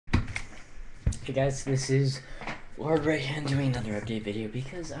Hey guys, this is Lord right here doing another update video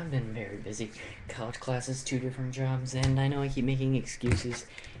because I've been very busy. College classes, 2 different jobs, and I know I keep making excuses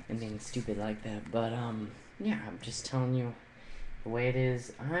and being stupid like that, but yeah, I'm just telling you the way it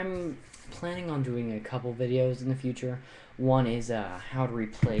is. I'm planning on doing a couple videos in the future. One is how to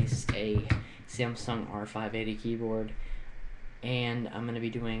replace a Samsung R580 keyboard, and I'm going to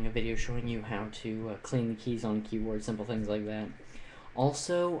be doing a video showing you how to clean the keys on a keyboard, simple things like that.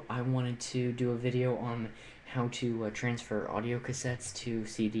 Also, I wanted to do a video on how to transfer audio cassettes to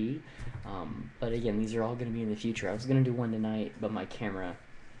CD, but again, these are all going to be in the future. I was going to do one tonight, but my camera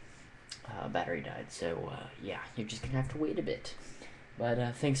battery died, so yeah, you're just going to have to wait a bit.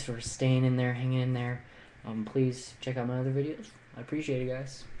 But thanks for staying in there, hanging in there. Please check out my other videos. I appreciate it,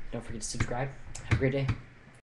 guys. Don't forget to subscribe. Have a great day.